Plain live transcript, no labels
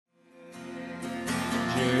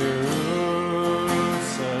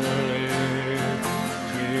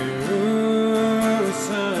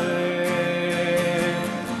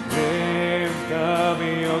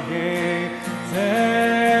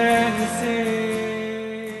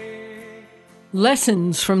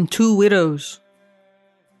Lessons from Two Widows.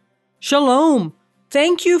 Shalom!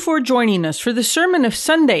 Thank you for joining us for the sermon of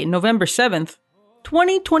Sunday, November 7th,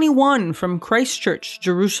 2021 from Christ Church,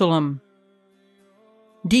 Jerusalem.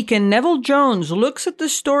 Deacon Neville Jones looks at the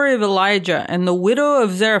story of Elijah and the widow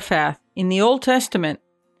of Zarephath in the Old Testament,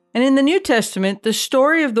 and in the New Testament, the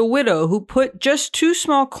story of the widow who put just 2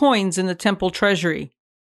 small coins in the temple treasury.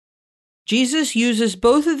 Jesus uses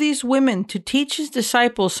both of these women to teach his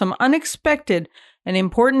disciples some unexpected and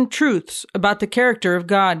important truths about the character of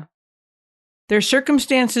God. Their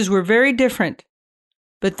circumstances were very different,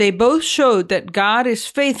 but they both showed that God is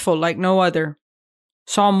faithful like no other.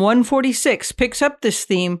 Psalm 146 picks up this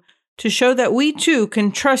theme to show that we too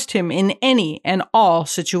can trust him in any and all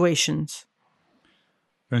situations.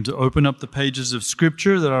 I'm going to open up the pages of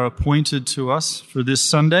Scripture that are appointed to us for this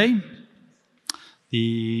Sunday,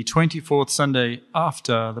 the 24th Sunday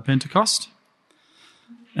after the Pentecost.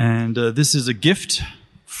 And this is a gift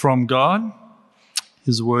from God.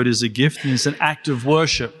 His word is a gift, and it's an act of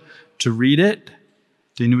worship to read it,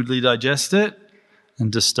 to inwardly digest it,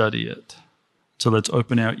 and to study it. So let's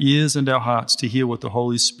open our ears and our hearts to hear what the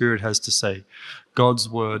Holy Spirit has to say. God's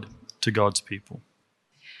word to God's people.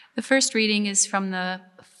 The first reading is from the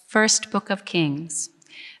first book of Kings,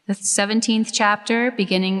 the 17th chapter,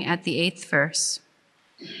 beginning at the 8th verse.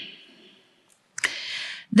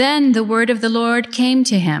 Then the word of the Lord came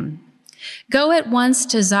to him. Go at once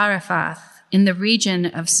to Zarephath in the region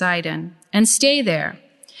of Sidon and stay there.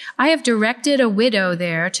 I have directed a widow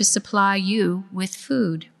there to supply you with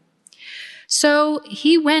food. So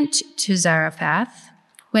he went to Zarephath.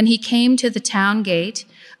 When he came to the town gate,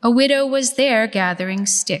 a widow was there gathering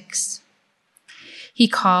sticks. He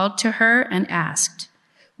called to her and asked,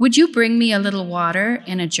 "Would you bring me a little water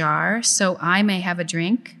in a jar so I may have a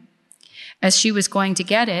drink?" As she was going to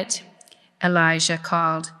get it, Elijah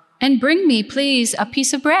called, "And bring me, please, a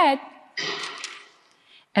piece of bread."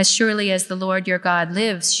 "As surely as the Lord your God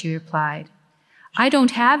lives," she replied, "I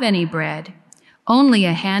don't have any bread, only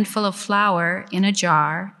a handful of flour in a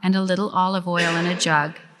jar and a little olive oil in a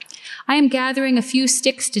jug. I am gathering a few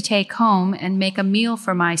sticks to take home and make a meal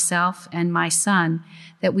for myself and my son,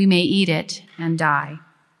 that we may eat it and die."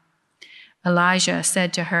 Elijah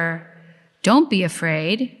said to her, "Don't be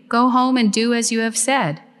afraid. Go home and do as you have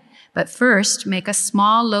said. But first make a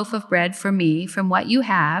small loaf of bread for me from what you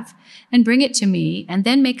have and bring it to me, and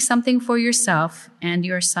then make something for yourself and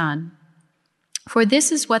your son. For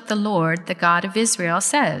this is what the Lord, the God of Israel,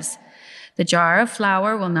 says: the jar of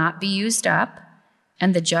flour will not be used up,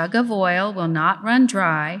 and the jug of oil will not run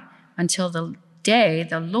dry until the day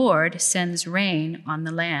the Lord sends rain on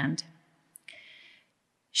the land."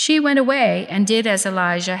 She went away and did as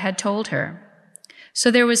Elijah had told her. So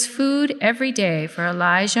there was food every day for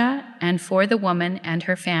Elijah and for the woman and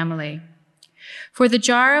her family. For the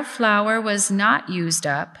jar of flour was not used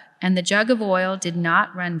up, and the jug of oil did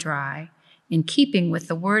not run dry, in keeping with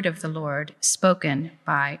the word of the Lord spoken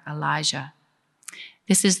by Elijah.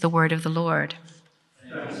 This is the word of the Lord.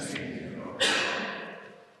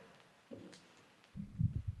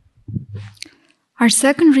 Our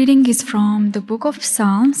second reading is from the book of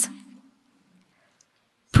Psalms.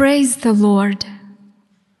 Praise the Lord.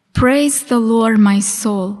 Praise the Lord, my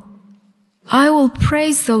soul. I will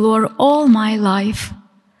praise the Lord all my life.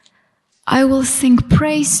 I will sing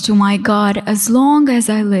praise to my God as long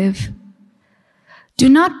as I live. Do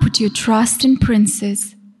not put your trust in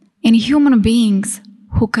princes, in human beings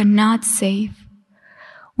who cannot save.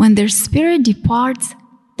 When their spirit departs,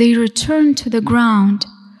 they return to the ground.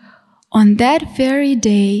 On that very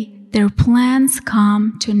day, their plans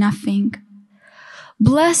come to nothing.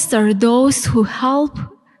 Blessed are those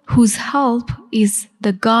whose help is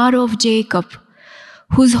the God of Jacob,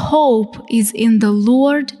 whose hope is in the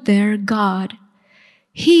Lord their God.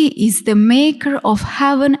 He is the maker of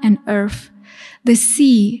heaven and earth, the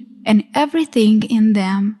sea and everything in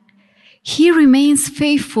them. He remains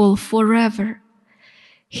faithful forever.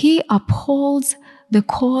 He upholds the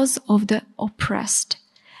cause of the oppressed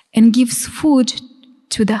and gives food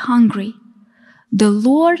to the hungry. The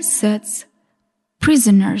Lord sets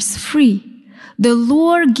prisoners free. The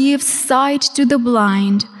Lord gives sight to the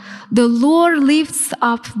blind. The Lord lifts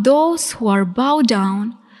up those who are bowed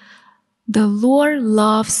down. The Lord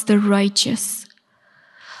loves the righteous.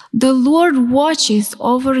 The Lord watches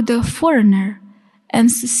over the foreigner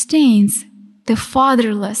and sustains the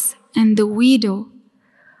fatherless and the widow.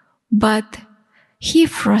 But he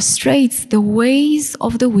frustrates the ways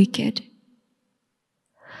of the wicked.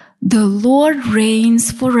 The Lord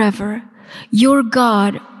reigns forever. Your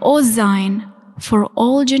God, O Zion, for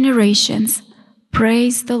all generations.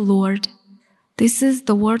 Praise the Lord. This is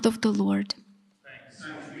the word of the Lord.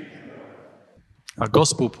 Our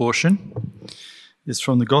gospel portion is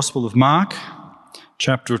from the Gospel of Mark,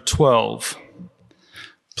 chapter 12.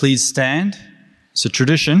 Please stand. It's a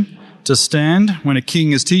tradition to stand when a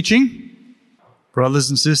king is teaching.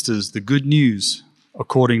 Brothers and sisters, the good news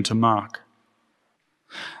according to Mark.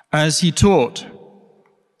 As he taught,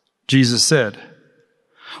 Jesus said,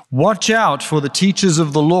 "Watch out for the teachers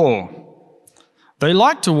of the law. They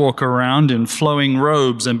like to walk around in flowing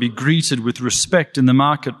robes and be greeted with respect in the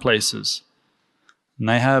marketplaces. And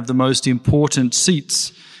they have the most important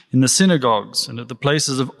seats in the synagogues and at the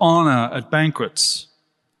places of honor at banquets.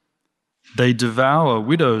 They devour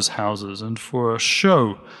widows' houses and for a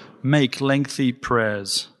show make lengthy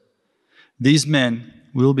prayers. These men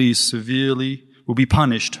will be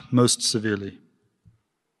punished most severely."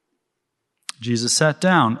 Jesus sat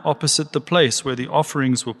down opposite the place where the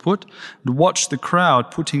offerings were put and watched the crowd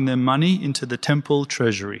putting their money into the temple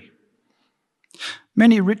treasury.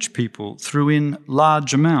 Many rich people threw in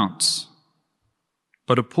large amounts,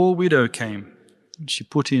 but a poor widow came and she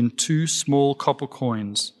put in 2 small copper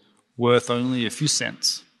coins worth only a few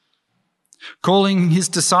cents. Calling his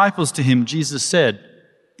disciples to him, Jesus said,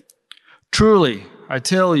 "Truly, I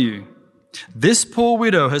tell you, this poor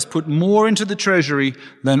widow has put more into the treasury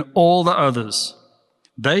than all the others.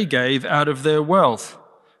 They gave out of their wealth,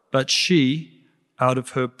 but she, out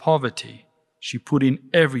of her poverty, she put in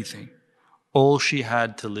everything, all she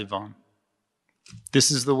had to live on."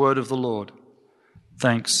 This is the word of the Lord.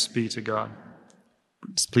 Thanks be to God.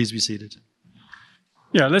 Please be seated.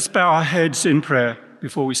 Yeah, let's bow our heads in prayer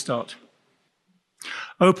before we start.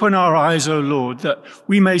 Open our eyes, O Lord, that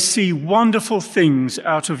we may see wonderful things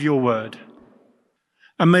out of your word.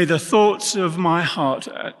 And may the thoughts of my heart,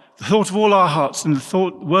 the thought of all our hearts and the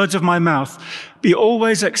words of my mouth be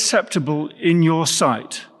always acceptable in your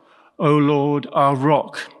sight, O Lord, our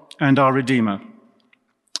rock and our Redeemer.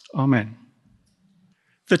 Amen.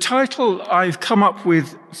 The title I've come up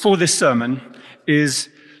with for this sermon is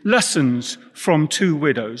Lessons from 2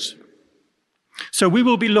 Widows. So we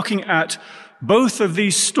will be looking at both of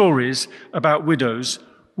these stories about widows,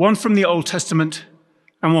 one from the Old Testament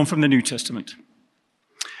and one from the New Testament.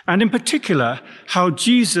 And in particular, how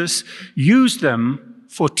Jesus used them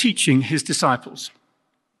for teaching his disciples.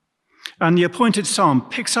 And the appointed psalm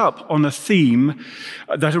picks up on a theme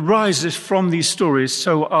that arises from these stories,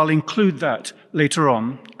 so I'll include that later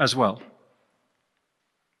on as well.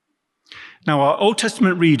 Now, our Old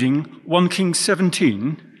Testament reading, 1 Kings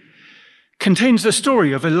 17, contains the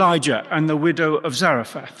story of Elijah and the widow of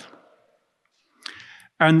Zarephath.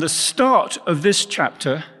 And the start of this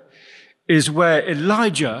chapter is where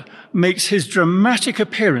Elijah makes his dramatic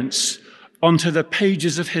appearance onto the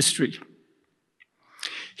pages of history.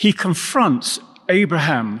 He confronts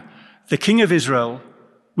Abraham, the king of Israel,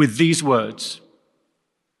 with these words: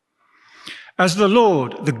 "As the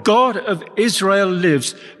Lord, the God of Israel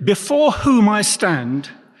lives, before whom I stand,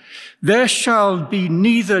 there shall be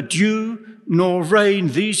neither dew nor rain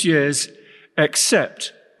these years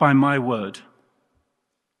except by my word."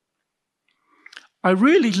 I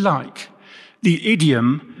really like the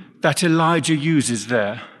idiom that Elijah uses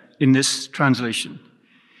there in this translation.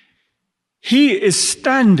 He is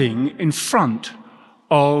standing in front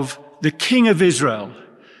of the king of Israel,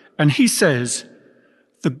 and he says,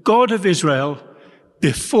 "The God of Israel,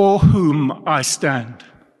 before whom I stand."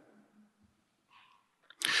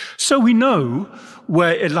 So we know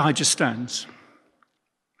where Elijah stands.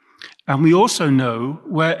 And we also know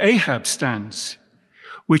where Ahab stands,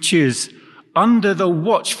 which is under the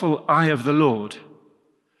watchful eye of the Lord.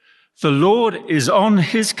 The Lord is on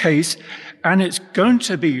his case, and it's going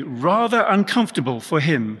to be rather uncomfortable for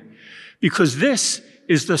him, because this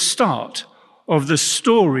is the start of the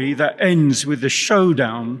story that ends with the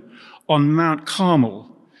showdown on Mount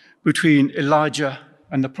Carmel between Elijah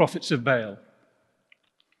and the prophets of Baal.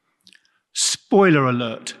 Spoiler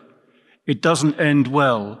alert, it doesn't end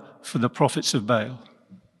well for the prophets of Baal.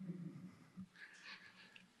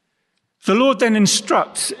 The Lord then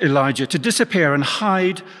instructs Elijah to disappear and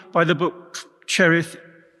hide by the brook Cherith,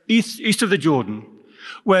 east of the Jordan,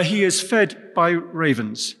 where he is fed by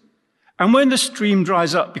ravens. And when the stream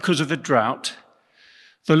dries up because of the drought,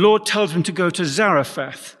 the Lord tells him to go to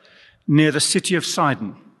Zarephath, near the city of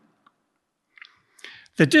Sidon.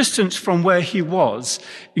 The distance from where he was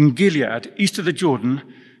in Gilead, east of the Jordan,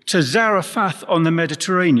 to Zarephath on the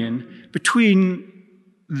Mediterranean, between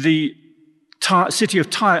the city of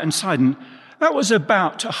Tyre and Sidon, that was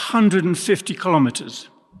about 150 kilometers.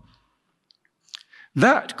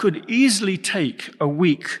 That could easily take a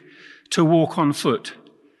week to walk on foot,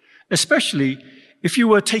 especially if you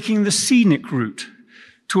were taking the scenic route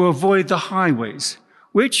to avoid the highways,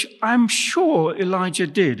 which I'm sure Elijah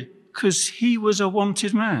did because he was a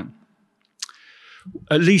wanted man,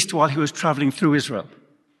 at least while he was traveling through Israel.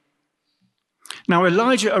 Now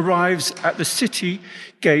Elijah arrives at the city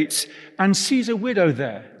gates and sees a widow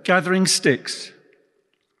there gathering sticks.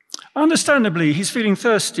 Understandably, he's feeling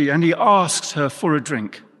thirsty and he asks her for a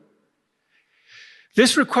drink.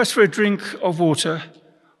 This request for a drink of water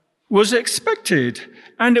was expected,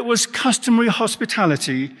 and it was customary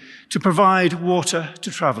hospitality to provide water to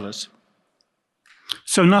travelers.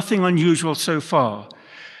 So nothing unusual so far,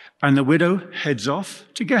 and the widow heads off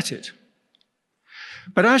to get it.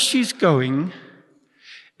 But as she's going,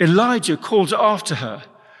 Elijah calls after her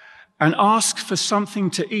and asks for something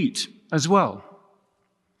to eat as well.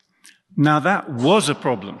 Now that was a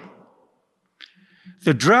problem.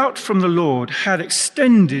 The drought from the Lord had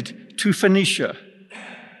extended to Phoenicia.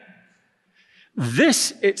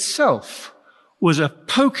 This itself was a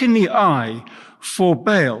poke in the eye for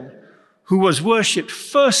Baal, who was worshipped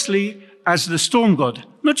firstly as the storm god,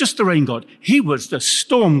 not just the rain god. He was the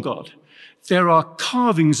storm god. There are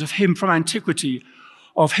carvings of him from antiquity,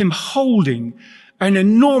 of him holding an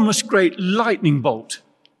enormous great lightning bolt.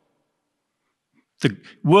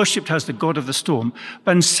 Worshipped as the god of the storm,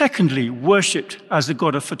 and secondly, worshipped as the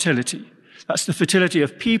god of fertility. That's the fertility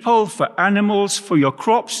of people, for animals, for your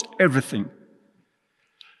crops, everything.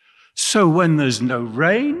 So when there's no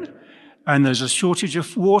rain and there's a shortage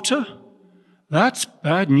of water, that's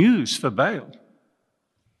bad news for Baal.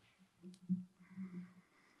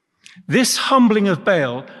 This humbling of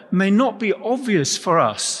Baal may not be obvious for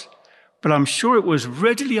us, but I'm sure it was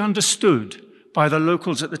readily understood by the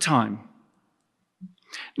locals at the time.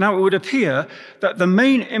 Now, it would appear that the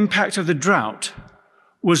main impact of the drought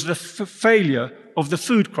was the failure of the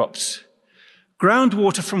food crops.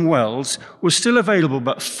 Groundwater from wells was still available,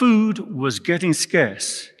 but food was getting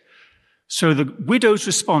scarce. So the widow's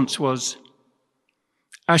response was,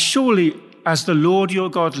 "As surely as the Lord your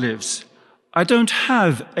God lives, I don't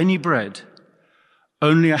have any bread,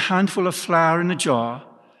 only a handful of flour in a jar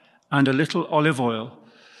and a little olive oil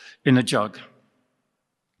in a jug."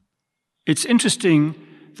 It's interesting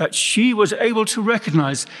that she was able to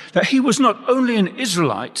recognize that he was not only an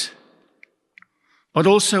Israelite, but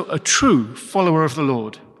also a true follower of the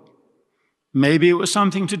Lord. Maybe it was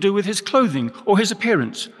something to do with his clothing or his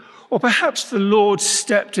appearance, or perhaps the Lord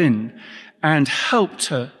stepped in and helped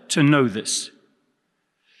her to know this.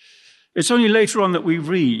 It's only later on that we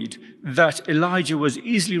read that Elijah was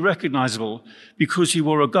easily recognizable because he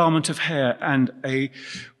wore a garment of hair and a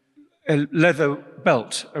leather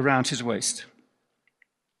belt around his waist.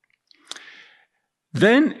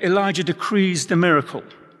 Then Elijah decrees the miracle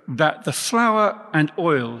that the flour and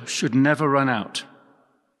oil should never run out.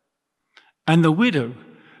 And the widow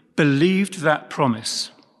believed that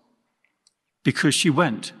promise because she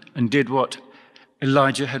went and did what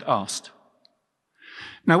Elijah had asked.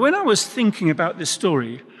 Now, when I was thinking about this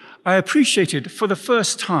story, I appreciated for the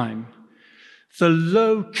first time the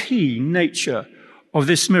low-key nature of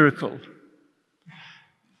this miracle.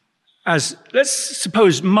 As, let's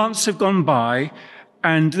suppose, months have gone by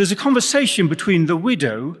and there's a conversation between the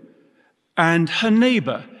widow and her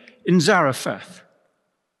neighbor in Zarephath.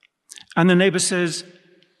 And the neighbor says,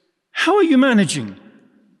 "How are you managing?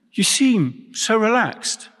 You seem so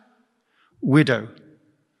relaxed." Widow,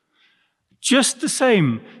 just the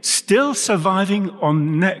same, still surviving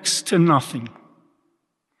on next to nothing.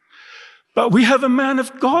 But we have a man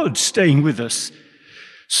of God staying with us.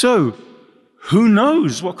 So, who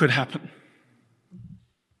knows what could happen?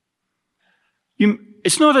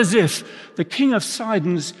 It's not as if the king of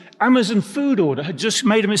Sidon's Amazon food order had just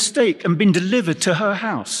made a mistake and been delivered to her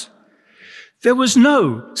house. There was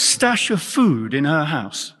no stash of food in her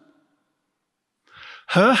house.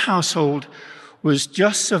 Her household was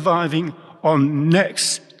just surviving on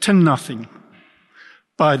next to nothing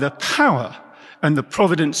by the power and the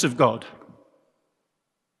providence of God.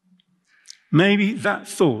 Maybe that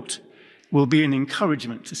thought will be an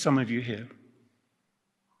encouragement to some of you here.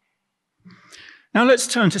 Now let's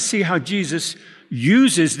turn to see how Jesus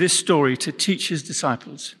uses this story to teach his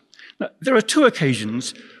disciples. Now, there are two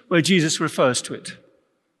occasions where Jesus refers to it.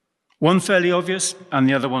 One fairly obvious and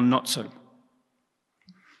the other one not so.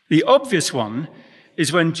 The obvious one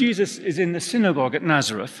is when Jesus is in the synagogue at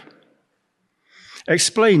Nazareth,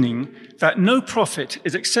 explaining that no prophet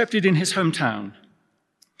is accepted in his hometown.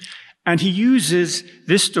 And he uses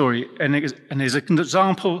this story and is an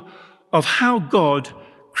example of how God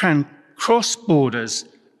can cross borders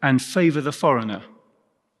and favor the foreigner.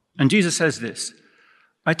 And Jesus says this,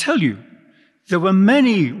 "I tell you, there were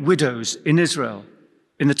many widows in Israel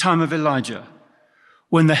in the time of Elijah,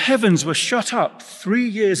 when the heavens were shut up 3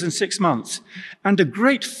 years and 6 months, and a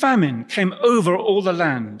great famine came over all the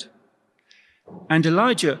land. And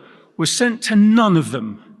Elijah was sent to none of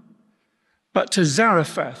them, but to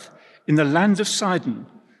Zarephath in the land of Sidon,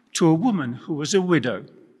 to a woman who was a widow.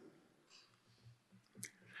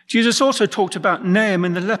 Jesus also talked about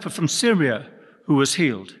Naaman the leper from Syria, who was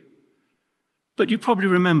healed. But you probably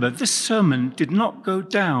remember, this sermon did not go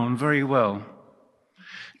down very well.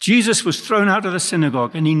 Jesus was thrown out of the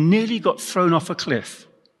synagogue and he nearly got thrown off a cliff.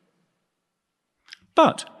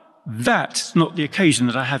 But that's not the occasion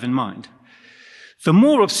that I have in mind. The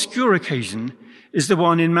more obscure occasion is the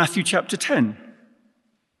one in Matthew chapter 10.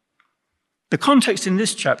 The context in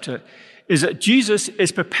this chapter is that Jesus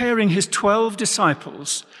is preparing his 12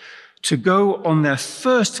 disciples to go on their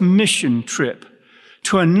first mission trip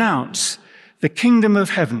to announce the kingdom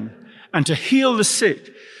of heaven and to heal the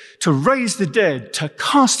sick, to raise the dead, to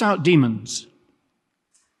cast out demons.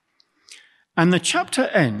 And the chapter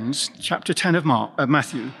ends, chapter 10 of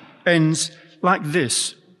Matthew, ends like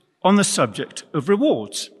this on the subject of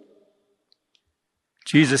rewards.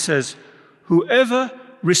 Jesus says, "Whoever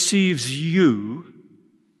receives you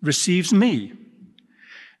receives me,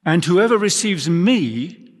 and whoever receives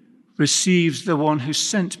me receives the one who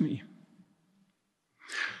sent me.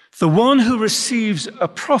 The one who receives a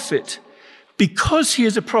prophet, because he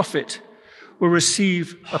is a prophet, will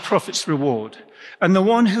receive a prophet's reward. And the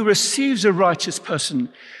one who receives a righteous person,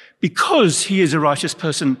 because he is a righteous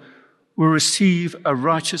person, will receive a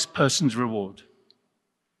righteous person's reward."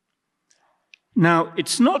 Now,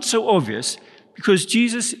 it's not so obvious because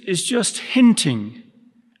Jesus is just hinting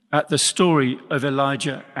at the story of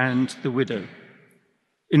Elijah and the widow.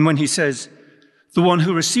 And when he says, "The one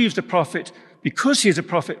who receives the prophet, because he is a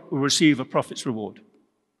prophet, will receive a prophet's reward."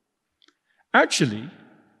 Actually,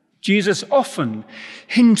 Jesus often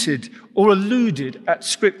hinted or alluded at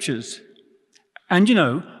scriptures. And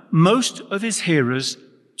most of his hearers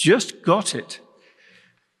just got it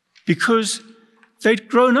because they'd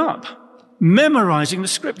grown up memorizing the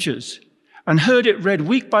scriptures and heard it read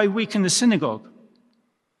week by week in the synagogue.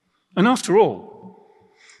 And after all,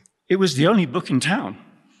 it was the only book in town.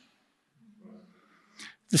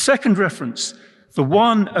 The second reference, the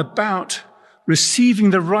one about receiving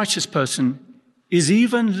the righteous person, is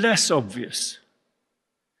even less obvious.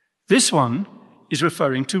 This one is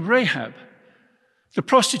referring to Rahab, the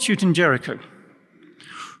prostitute in Jericho,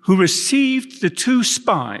 who received the 2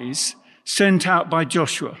 spies sent out by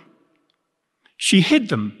Joshua. She hid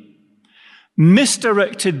them,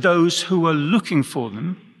 misdirected those who were looking for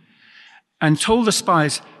them, and told the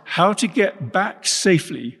spies how to get back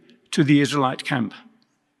safely to the Israelite camp.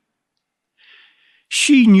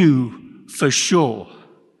 She knew for sure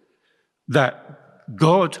that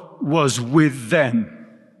God was with them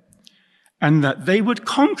and that they would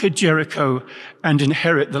conquer Jericho and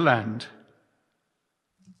inherit the land.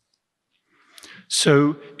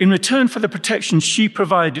 So, in return for the protection she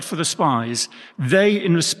provided for the spies, they,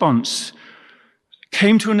 in response,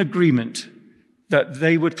 came to an agreement that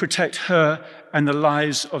they would protect her and the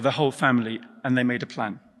lives of the whole family, and they made a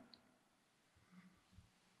plan.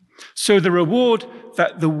 So the reward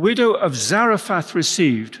that the widow of Zarephath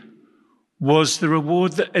received was the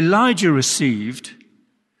reward that Elijah received,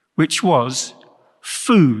 which was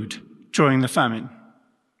food during the famine.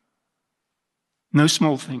 No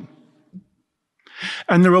small thing.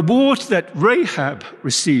 And the reward that Rahab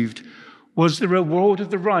received was the reward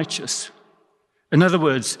of the righteous. In other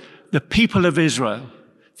words, the people of Israel.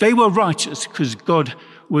 They were righteous because God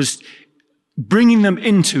was bringing them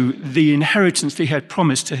into the inheritance that he had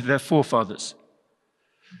promised to their forefathers.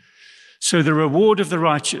 So the reward of the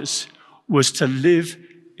righteous was to live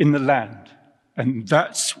in the land. And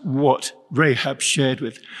that's what Rahab shared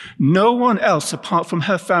with. No one else apart from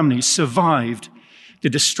her family survived the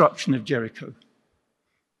destruction of Jericho.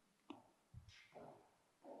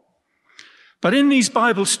 But in these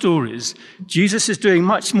Bible stories, Jesus is doing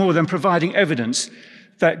much more than providing evidence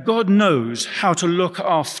that God knows how to look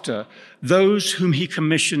after those whom he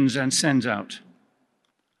commissions and sends out.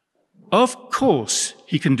 Of course,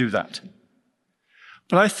 he can do that.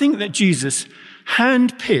 But I think that Jesus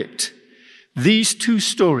handpicked these 2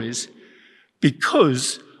 stories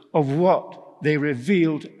because of what they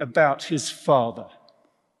revealed about his Father.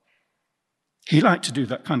 He liked to do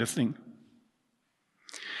that kind of thing.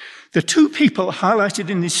 The 2 people highlighted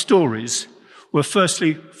in these stories were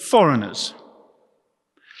firstly foreigners.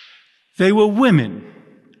 They were women,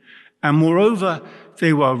 and moreover,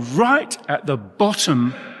 they were right at the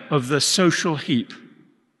bottom of the social heap.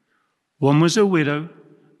 One was a widow,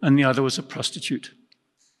 and the other was a prostitute.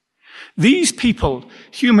 These people,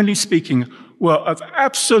 humanly speaking, were of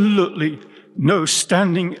absolutely no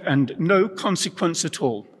standing and no consequence at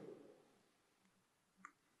all.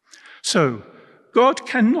 So, God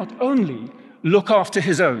can not only look after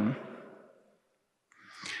his own,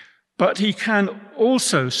 but he can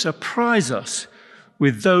also surprise us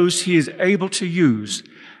with those he is able to use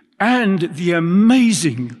and the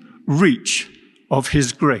amazing reach of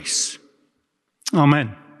his grace.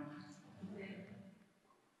 Amen.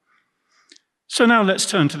 So now let's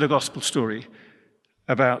turn to the gospel story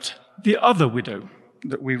about the other widow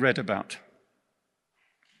that we read about.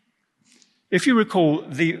 If you recall,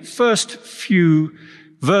 the first few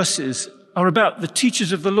verses are about the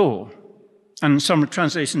teachers of the law, and some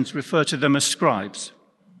translations refer to them as scribes.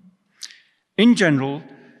 In general,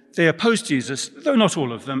 they opposed Jesus, though not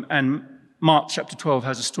all of them, and Mark chapter 12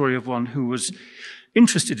 has a story of one who was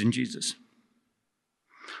interested in Jesus.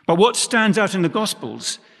 But what stands out in the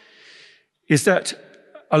Gospels is that,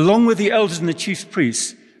 along with the elders and the chief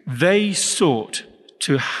priests, they sought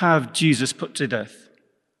to have Jesus put to death.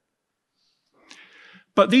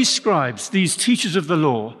 But these scribes, these teachers of the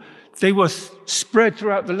law, they were spread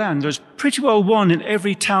throughout the land. There's pretty well one in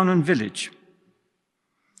every town and village,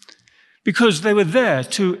 because they were there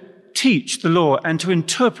to teach the law and to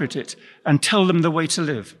interpret it and tell them the way to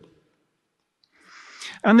live.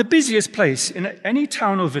 And the busiest place in any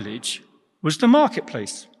town or village was the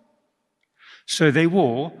marketplace. So they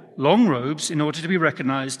wore long robes in order to be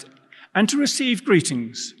recognized and to receive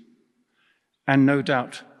greetings, and no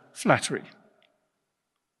doubt flattery.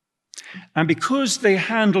 And because they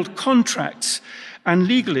handled contracts and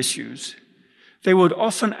legal issues, they would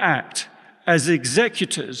often act as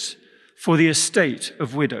executors for the estate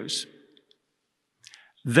of widows.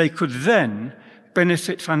 They could then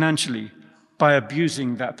benefit financially by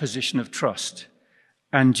abusing that position of trust.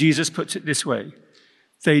 And Jesus puts it this way: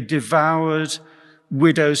 they devoured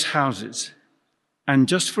widows' houses and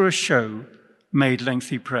just for a show made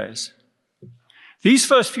lengthy prayers. These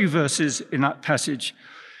first few verses in that passage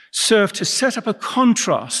serve to set up a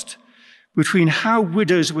contrast between how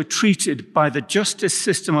widows were treated by the justice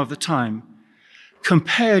system of the time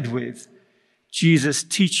compared with Jesus'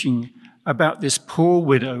 teaching about this poor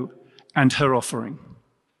widow and her offering.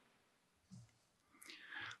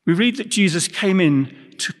 We read that Jesus came in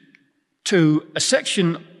to a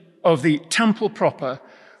section of the temple proper,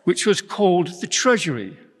 which was called the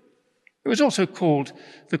treasury. It was also called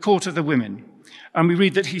the court of the women. And we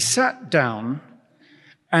read that he sat down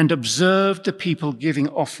and observed the people giving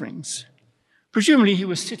offerings. Presumably he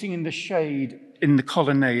was sitting in the shade in the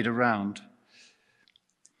colonnade around.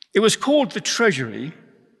 It was called the treasury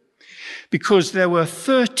because there were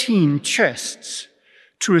 13 chests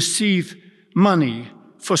to receive money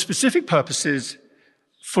for specific purposes.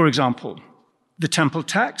 For example, the temple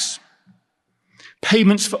tax,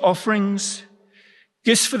 payments for offerings,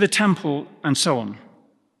 gifts for the temple, and so on.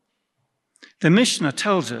 The Mishnah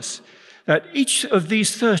tells us that each of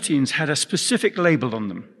these 13s had a specific label on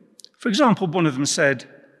them. For example, one of them said,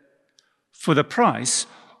 "For the price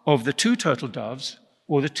of the 2 turtle doves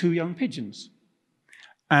or the 2 young pigeons."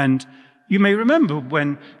 And you may remember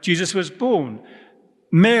when Jesus was born,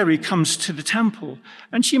 Mary comes to the temple,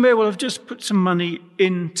 and she may well have just put some money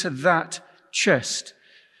into that chest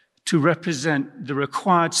to represent the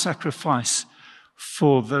required sacrifice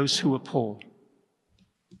for those who were poor.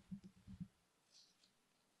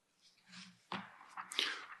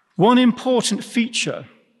 One important feature,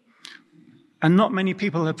 and not many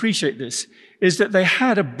people appreciate this, is that they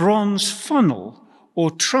had a bronze funnel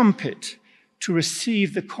or trumpet to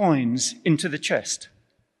receive the coins into the chest.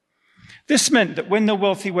 This meant that when the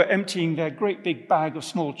wealthy were emptying their great big bag of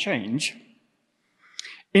small change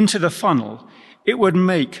into the funnel, it would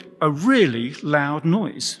make a really loud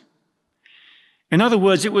noise. In other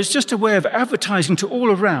words, it was just a way of advertising to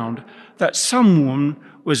all around that someone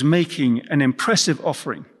was making an impressive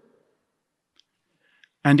offering.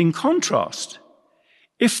 And in contrast,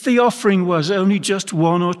 if the offering was only just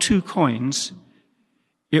 1 or 2 coins,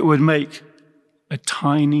 it would make a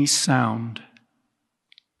tiny sound.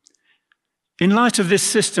 In light of this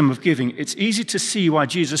system of giving, it's easy to see why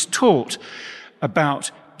Jesus taught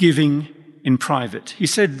about giving in private. He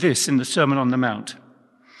said this in the Sermon on the Mount: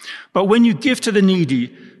 "But when you give to the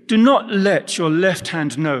needy, do not let your left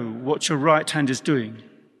hand know what your right hand is doing,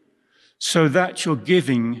 so that your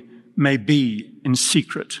giving may be in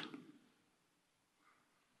secret."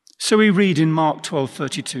 So we read in Mark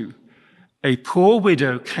 12:32, "A poor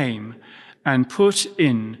widow came and put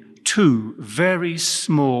in 2 very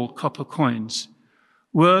small copper coins,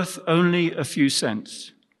 worth only a few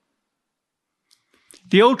cents."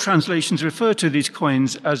 The old translations refer to these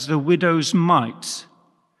coins as the widow's mites.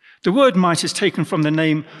 The word mite is taken from the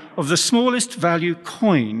name of the smallest value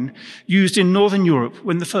coin used in Northern Europe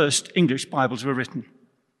when the first English Bibles were written,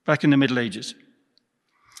 back in the Middle Ages.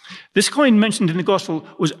 This coin mentioned in the Gospel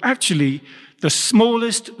was actually the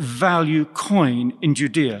smallest value coin in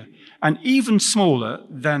Judea, and even smaller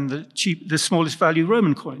than the smallest value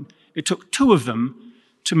Roman coin. It took two of them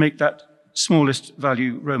to make that smallest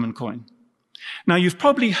value Roman coin. Now, you've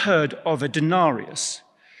probably heard of a denarius,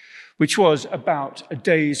 which was about a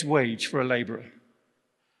day's wage for a laborer.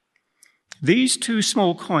 These two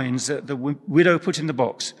small coins that the widow put in the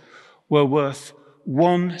box were worth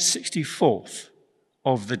 1/64th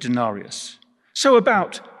of the denarius. So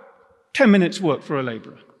about 10 minutes' work for a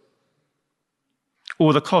laborer,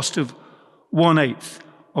 or the cost of 1/8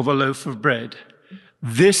 of a loaf of bread.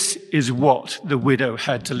 This is what the widow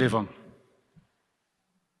had to live on.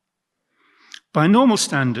 By normal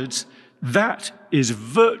standards, that is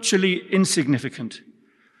virtually insignificant.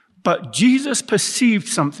 But Jesus perceived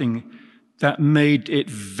something that made it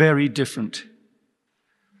very different.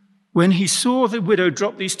 When he saw the widow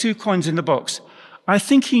drop these two coins in the box, I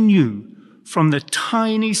think he knew from the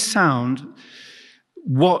tiny sound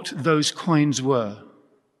what those coins were.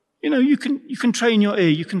 You know, you can train your ear,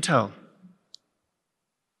 you can tell.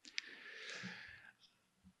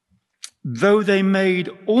 Though they made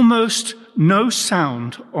almost no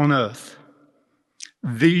sound on earth,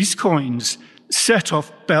 these coins set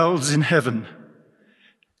off bells in heaven.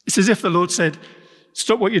 It's as if the Lord said,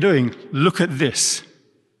 "Stop what you're doing, look at this."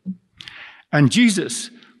 And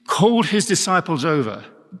Jesus called his disciples over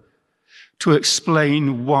to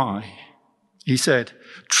explain why. He said,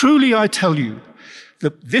 "Truly I tell you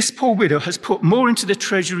that this poor widow has put more into the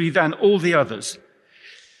treasury than all the others.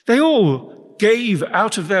 They all gave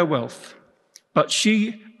out of their wealth, but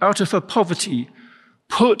she, out of her poverty,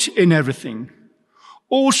 put in everything,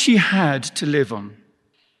 all she had to live on."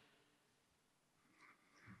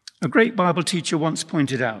 A great Bible teacher once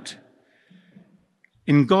pointed out,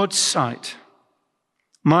 in God's sight,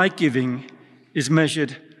 my giving is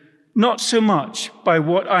measured not so much by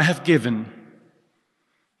what I have given,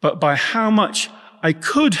 but by how much I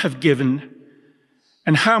could have given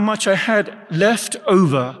and how much I had left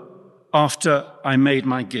over after I made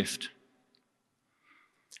my gift.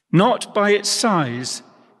 Not by its size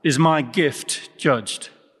is my gift judged,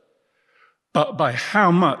 but by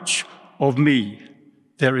how much of me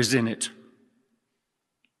there is in it.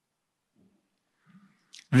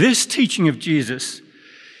 This teaching of Jesus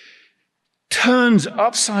turns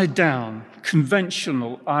upside down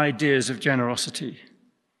conventional ideas of generosity.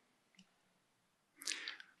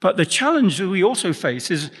 But the challenge that we also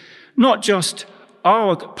face is not just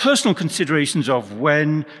our personal considerations of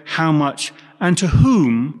when, how much, and to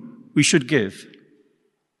whom we should give.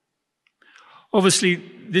 Obviously,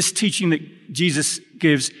 this teaching that Jesus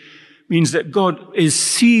gives means that God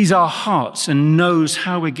sees our hearts and knows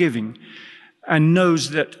how we're giving, and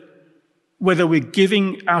knows that whether we're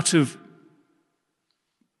giving out of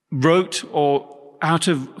rote or out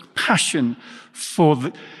of passion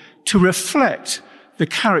to reflect the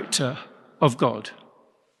character of God.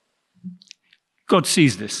 God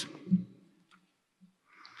sees this.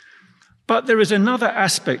 But there is another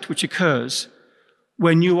aspect which occurs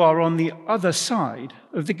when you are on the other side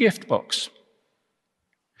of the gift box.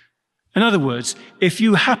 In other words, if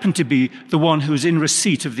you happen to be the one who's in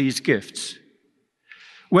receipt of these gifts,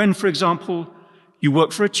 when, for example, you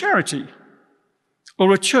work for a charity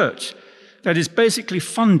or a church that is basically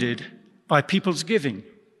funded by people's giving.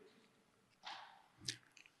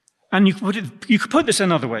 And you could put this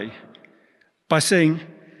another way by saying,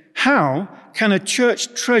 how can a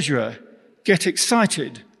church treasurer get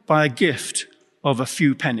excited by a gift of a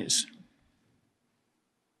few pennies?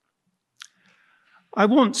 I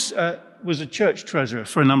once was a church treasurer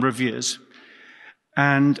for a number of years,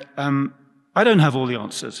 and I don't have all the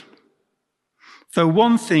answers. Though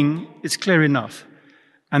one thing is clear enough,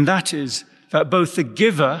 and that is that both the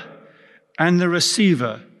giver and the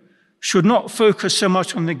receiver should not focus so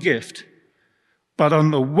much on the gift, but on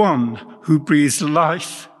the one who breathes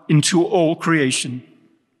life into all creation.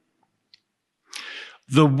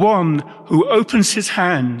 The one who opens his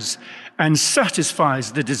hands and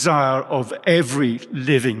satisfies the desire of every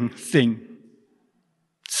living thing.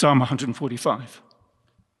 Psalm 145.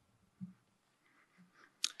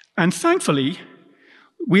 And thankfully,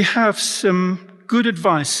 we have some good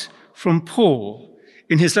advice from Paul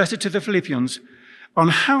in his letter to the Philippians on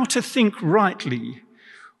how to think rightly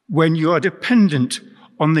when you are dependent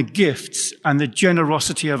on the gifts and the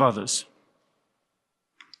generosity of others.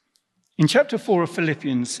 In chapter 4 of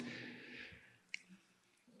Philippians,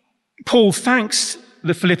 Paul thanks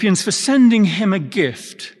the Philippians for sending him a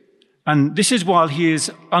gift And this is while he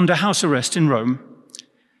is under house arrest in Rome.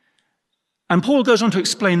 And Paul goes on to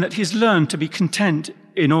explain that he's learned to be content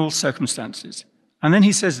in all circumstances. And then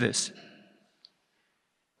he says this: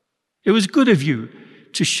 "It was good of you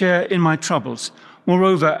to share in my troubles.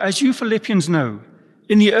 Moreover, as you Philippians know,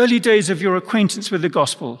 in the early days of your acquaintance with the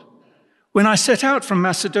gospel, when I set out from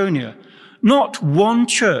Macedonia, not one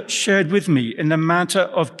church shared with me in the matter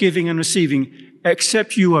of giving and receiving,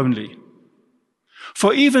 except you only.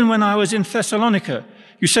 For even when I was in Thessalonica,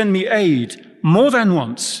 you sent me aid more than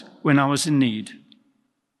once when I was in need.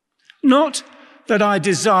 Not that I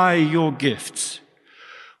desire your gifts.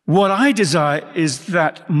 What I desire is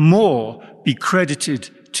that more be credited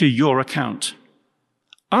to your account.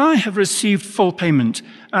 I have received full payment,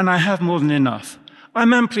 and I have more than enough.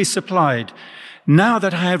 I'm amply supplied, now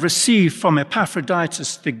that I have received from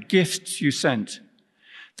Epaphroditus the gifts you sent.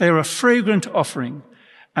 They are a fragrant offering,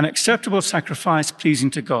 an acceptable sacrifice pleasing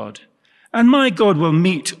to God. And my God will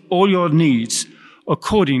meet all your needs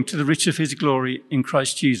according to the riches of his glory in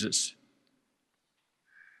Christ Jesus."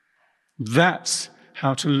 That's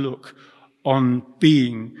how to look on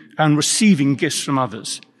being and receiving gifts from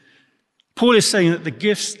others. Paul is saying that the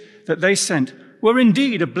gifts that they sent were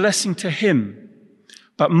indeed a blessing to him,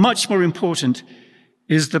 but much more important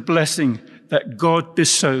is the blessing that God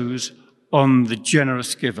bestows on the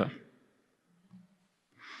generous giver.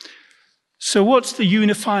 So what's the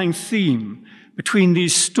unifying theme between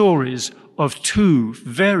these stories of two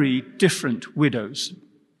very different widows?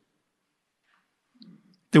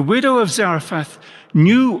 The widow of Zarephath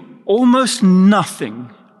knew almost nothing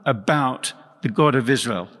about the God of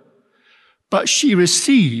Israel, but she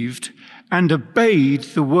received and obeyed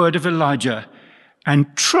the word of Elijah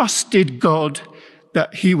and trusted God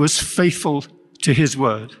that he was faithful to his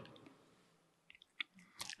word.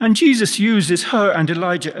 And Jesus uses her and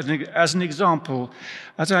Elijah as an example,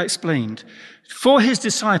 as I explained, for his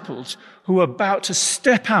disciples who were about to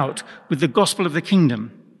step out with the gospel of the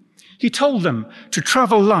kingdom. He told them to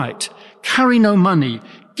travel light, carry no money,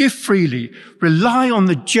 give freely, rely on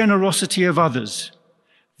the generosity of others.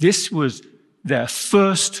 This was their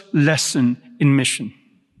first lesson in mission.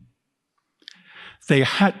 They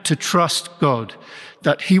had to trust God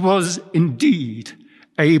that he was indeed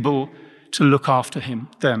able to look after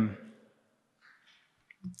them.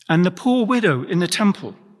 And the poor widow in the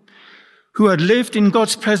temple, who had lived in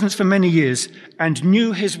God's presence for many years and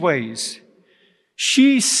knew his ways,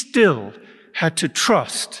 she still had to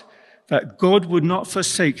trust that God would not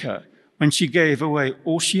forsake her when she gave away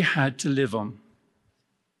all she had to live on.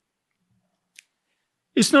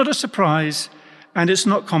 It's not a surprise and it's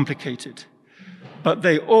not complicated, but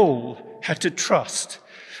they all had to trust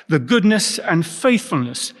the goodness and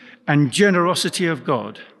faithfulness and generosity of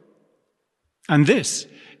God. And this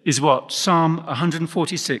is what Psalm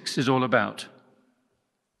 146 is all about.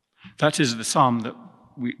 That is the psalm that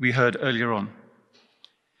we heard earlier on.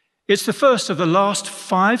 It's the first of the last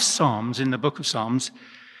 5 psalms in the book of Psalms,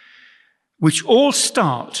 which all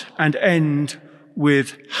start and end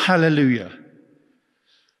with hallelujah.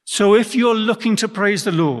 So if you're looking to praise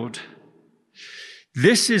the Lord,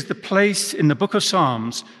 this is the place in the book of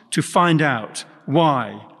Psalms to find out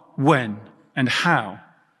why, when, and how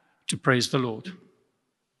to praise the Lord.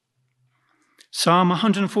 Psalm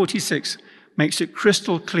 146 makes it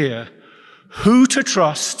crystal clear who to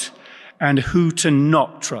trust and who to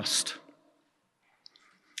not trust.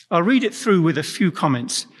 I'll read it through with a few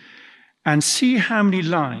comments and see how many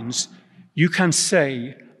lines you can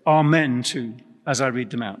say amen to as I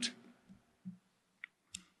read them out.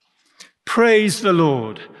 Praise the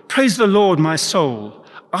Lord, my soul.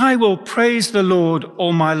 I will praise the Lord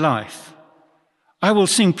all my life. I will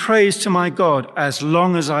sing praise to my God as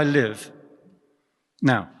long as I live.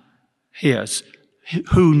 Now, here's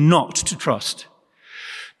who not to trust.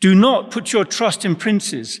 Do not put your trust in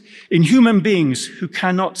princes, in human beings who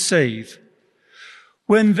cannot save.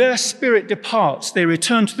 When their spirit departs, they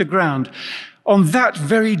return to the ground. On that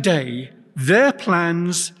very day, their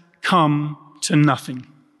plans come to nothing.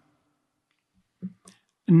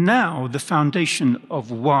 Now, the foundation of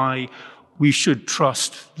why we should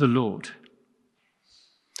trust the Lord.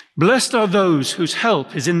 Blessed are those whose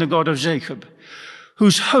help is in the God of Jacob,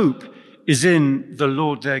 whose hope is in the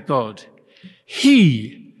Lord their God.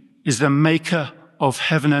 He is the maker of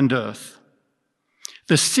heaven and earth,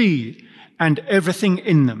 the sea and everything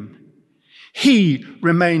in them. He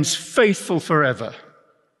remains faithful forever.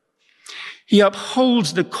 He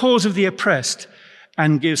upholds the cause of the oppressed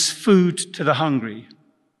and gives food to the hungry.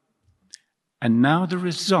 And now the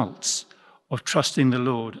results of trusting the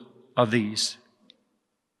Lord are these.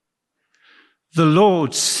 The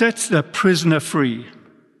Lord sets the prisoner free.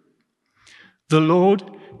 The Lord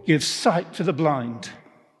gives sight to the blind.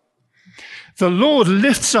 The Lord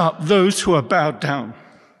lifts up those who are bowed down.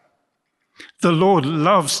 The Lord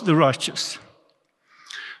loves the righteous.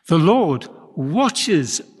 The Lord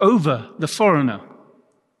watches over the foreigner,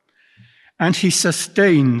 and he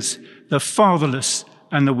sustains the fatherless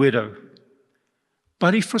and the widow.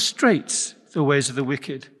 But he frustrates the ways of the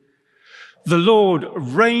wicked. The Lord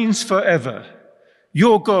reigns forever,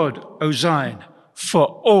 your God, O Zion, for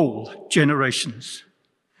all generations.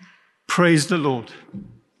 Praise the Lord.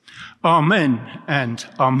 Amen and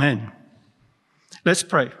amen. Let's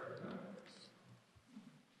pray.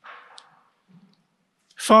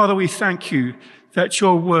 Father, we thank you that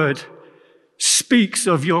your word speaks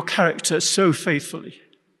of your character so faithfully.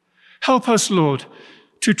 Help us, Lord,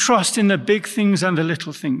 to trust in the big things and the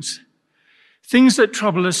little things, things that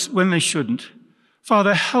trouble us when they shouldn't.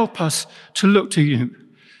 Father, help us to look to you,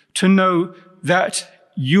 to know that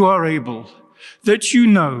you are able, that you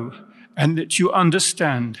know, and that you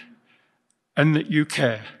understand, and that you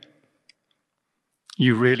care.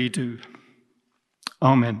 You really do.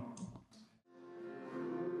 Amen.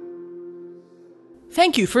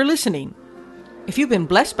 Thank you for listening. If you've been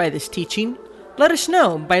blessed by this teaching, let us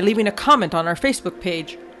know by leaving a comment on our Facebook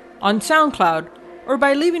page, on SoundCloud, or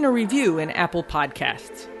by leaving a review in Apple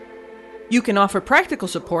Podcasts. You can offer practical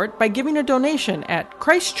support by giving a donation at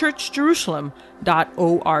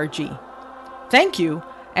christchurchjerusalem.org. Thank you,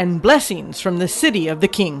 and blessings from the City of the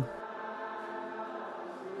King.